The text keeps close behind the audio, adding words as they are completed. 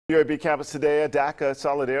UAB campus today, a DACA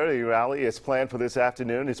solidarity rally is planned for this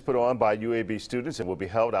afternoon. It's put on by UAB students and will be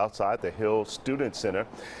held outside the Hill Student Center.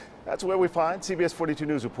 That's where we find CBS 42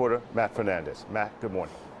 News reporter Matt Fernandez. Matt, good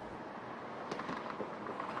morning.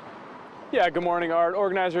 Yeah, good morning, Art.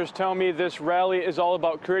 Organizers tell me this rally is all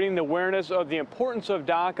about creating the awareness of the importance of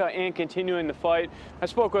DACA and continuing the fight. I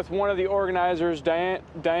spoke with one of the organizers,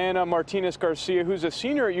 Diana Martinez Garcia, who's a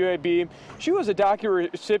senior at UAB. She was a DACA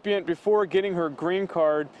recipient before getting her green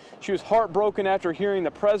card. She was heartbroken after hearing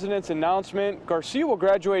the president's announcement. Garcia will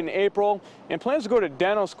graduate in April and plans to go to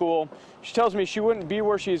dental school. She tells me she wouldn't be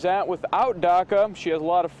where she's at without DACA. She has a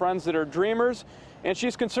lot of friends that are dreamers, and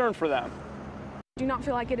she's concerned for them. I do not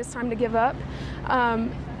feel like it is time to give up.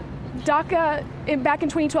 DACA, back in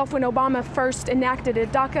 2012 when Obama first enacted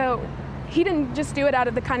it, DACA, he didn't just do it out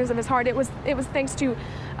of the kindness of his heart. It was thanks to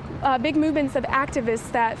big movements of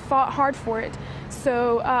activists that fought hard for it.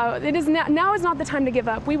 So now is not the time to give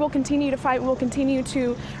up. We will continue to fight. We will continue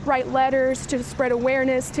to write letters, to spread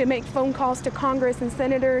awareness, to make phone calls to Congress and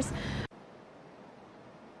senators.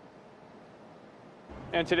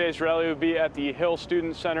 And today's rally will be at the Hill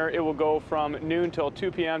Student Center. It will go from noon till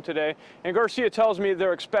 2 p.m. today. And Garcia tells me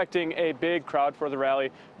they're expecting a big crowd for the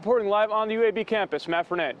rally. Reporting live on the UAB campus, Matt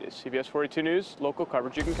Fernandez, CBS 42 News, local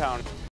coverage you can count.